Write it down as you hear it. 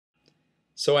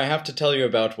So I have to tell you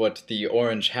about what the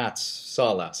Orange Hats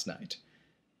saw last night.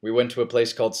 We went to a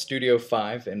place called Studio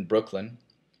 5 in Brooklyn.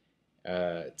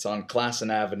 It's on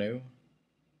Classen Avenue.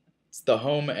 It's the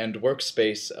home and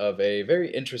workspace of a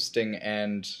very interesting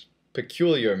and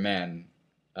peculiar man,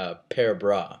 Per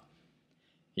Brahe.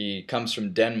 He comes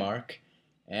from Denmark,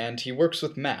 and he works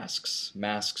with masks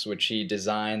which he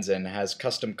designs and has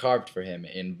custom carved for him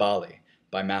in Bali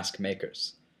by mask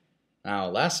makers. Now,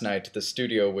 last night, the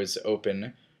studio was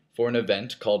open for an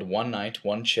event called One Night,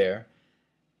 One Chair.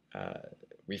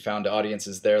 We found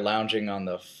audiences there lounging on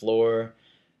the floor,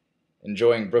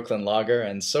 enjoying Brooklyn Lager,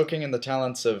 and soaking in the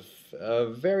talents of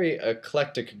a very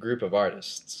eclectic group of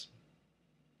artists.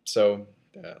 So,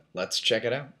 let's check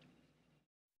it out.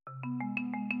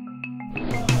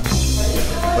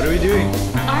 What are we doing?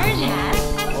 Orange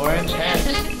hat. Orange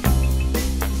hat.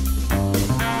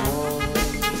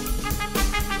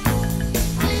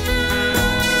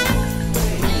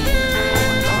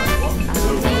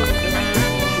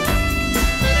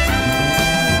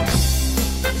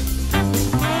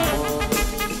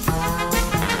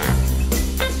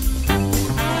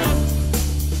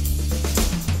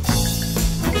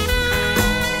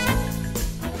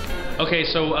 Okay,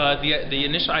 so the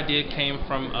initial idea came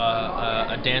from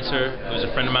a dancer who was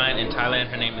a friend of mine in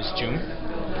Thailand. Her name is June,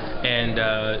 and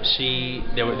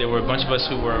there were a bunch of us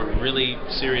who were really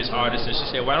serious artists, and she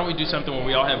said, why don't we do something where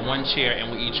we all have one chair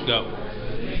and we each go?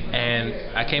 And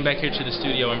I came back here to the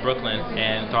studio in Brooklyn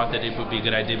and thought that it would be a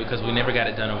good idea because we never got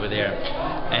it done over there.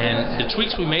 And the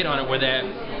tweaks we made on it were that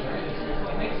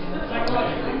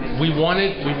we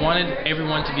wanted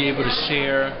everyone to be able to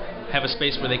have a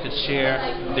space where they could share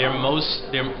their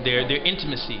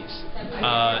intimacies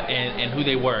and who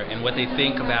they were and what they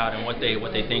think about and what they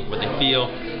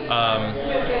feel,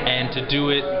 and to do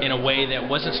it in a way that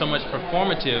wasn't so much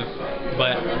performative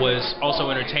but was also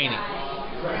entertaining.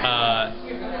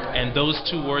 And those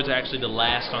two words are actually the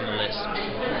last on the list.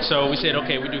 So we said,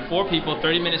 okay, we do 4 people,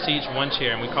 30 minutes each, one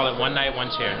chair, and we call it One Night, One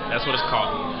Chair. That's what it's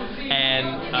called. And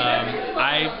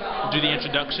I do the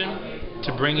introduction to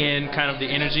bring in kind of the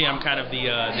energy. I'm kind of the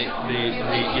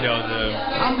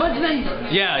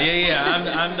Ombudsman. Yeah.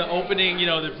 I'm the opening,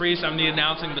 the priest. I'm the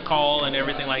announcing the call and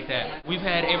everything like that. We've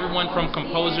had everyone from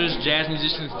composers, jazz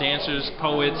musicians, dancers,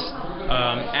 poets,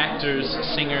 actors,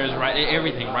 singers,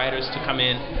 writers to come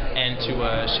in and to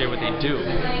share what they do.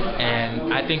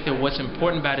 And I think that what's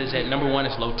important about it is that number one,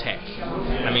 it's low tech.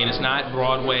 I mean, it's not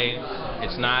Broadway.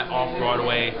 It's not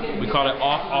off-Broadway. We call it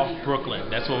off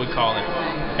Brooklyn. That's what we call it.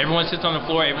 Everyone sits on the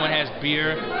floor. Everyone has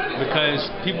beer because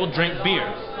people drink beer.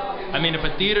 I mean, if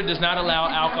a theater does not allow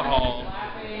alcohol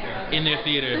in their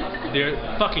theater, they're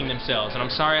fucking themselves. And I'm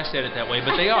sorry I said it that way,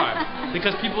 but they are.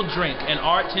 Because people drink, and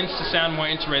art tends to sound more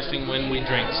interesting when we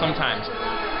drink, sometimes.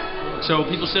 So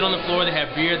people sit on the floor, they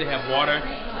have beer, they have water,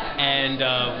 and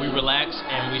we relax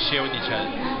and we share with each other.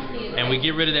 And we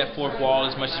get rid of that fourth wall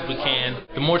as much as we can.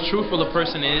 The more truthful a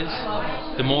person is,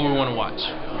 the more we want to watch.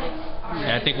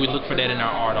 And I think we look for that in our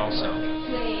art also.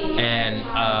 And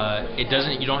you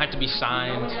don't have to be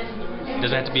signed. It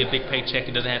doesn't have to be a big paycheck.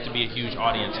 It doesn't have to be a huge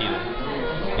audience either.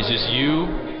 It's just you,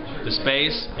 the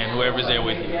space, and whoever's there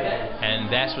with you. And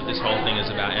that's what this whole thing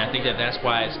is about. And I think that that's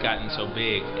why it's gotten so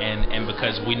big. And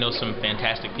because we know some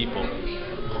fantastic people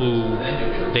who,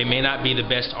 they may not be the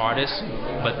best artists,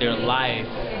 but their life,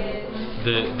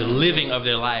 the living of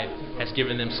their life has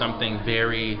given them something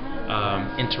very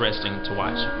interesting to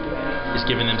watch. It's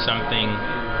given them something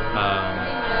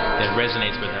that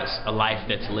resonates with us, a life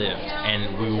that's lived,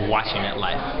 and we were watching that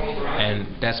life. And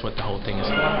that's what the whole thing is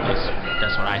about.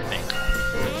 That's what I think.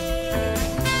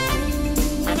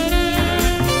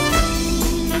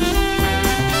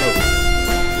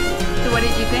 So what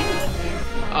did you think?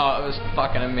 Oh, it was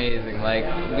fucking amazing. Like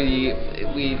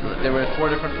there were 4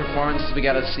 different performances. We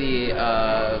got to see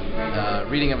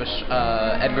reading of a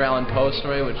Edgar Allan Poe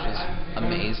story, which was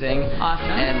amazing.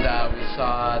 Awesome. And we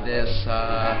saw this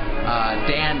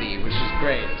Dandy, which was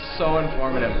great. So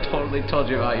informative. Totally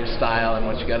told you about your style and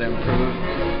what you got to improve.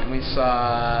 And we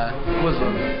saw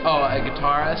a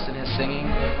guitarist and his singing,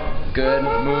 good,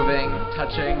 moving,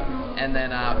 touching. And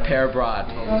then Per Brahe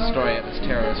told the story of his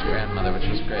terrorist grandmother, which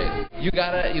was great. You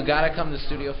gotta come to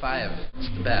Studio 5. It's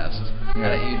the best.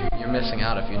 You're missing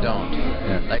out if you don't.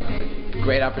 Yeah. Like,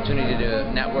 great opportunity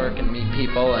to network and meet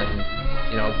people, and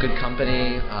good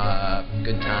company,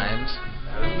 good times.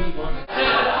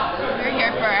 We're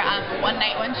here for One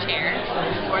Night, One Chair,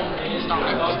 the 4th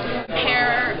installment.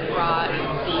 Per Brahe is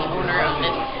the owner of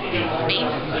this space.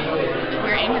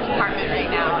 We're in his apartment right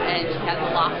now, and he has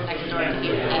a loft next door to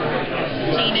his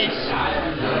Danish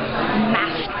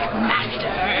master.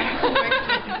 Works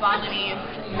with qualities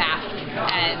masked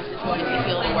and if you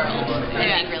feel the world and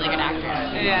make really good actors.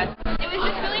 Yeah. It was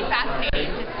just really fascinating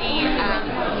to see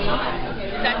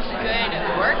such good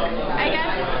work, I guess,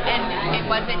 and it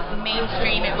wasn't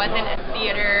mainstream, it wasn't a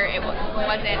theater, it was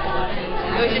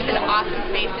just an awesome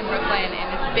space in Brooklyn and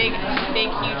this big,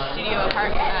 huge studio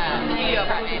apartment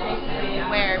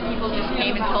where people just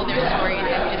came and told their stories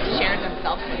and just shared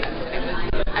themselves with us.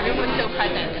 Everyone was so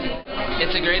present.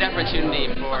 It's a great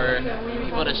opportunity for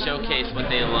people to showcase what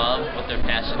they love, what their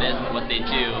passion is, and what they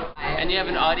do. And you have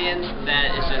an audience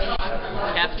that is just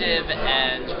captive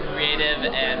and creative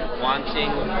and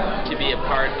wanting to be a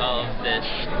part of this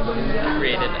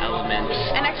creative element.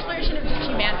 An exploration of just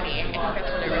humanity. I think that's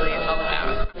what it really is all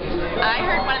about. I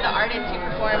heard one of the artists who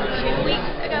performed 2 weeks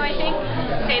ago, I think,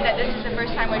 say that this is the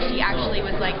first time where she actually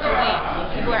was like, oh wait,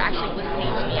 people are actually listening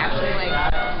to me, actually like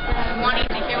wanting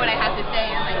to hear what I have to say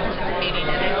and like participating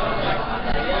in it.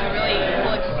 It's a really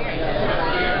cool experience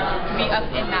to be up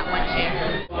in that one chair.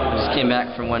 Just came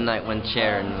back from One Night, One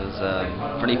Chair, and it was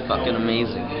pretty fucking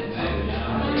amazing.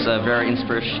 It's a very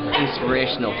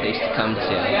inspirational place to come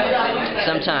to.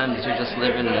 Sometimes you're just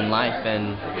living in life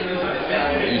and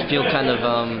you feel kind of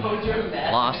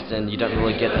lost and you don't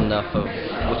really get enough of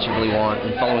what you really want,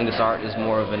 and following this art is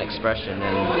more of an expression,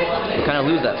 and you kind of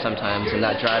lose that sometimes, and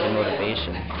that drive and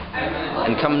motivation.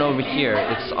 And coming over here,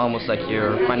 it's almost like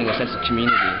you're finding a sense of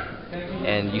community,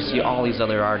 and you see all these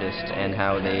other artists and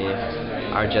how they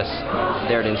are just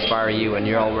there to inspire you, and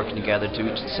you're all working together to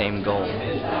reach the same goal.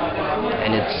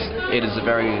 And it is a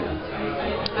very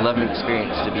loving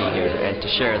experience to be here and to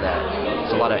share that.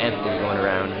 It's a lot of empathy going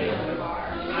around here,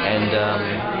 and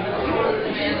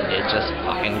it's just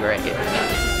fucking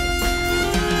great.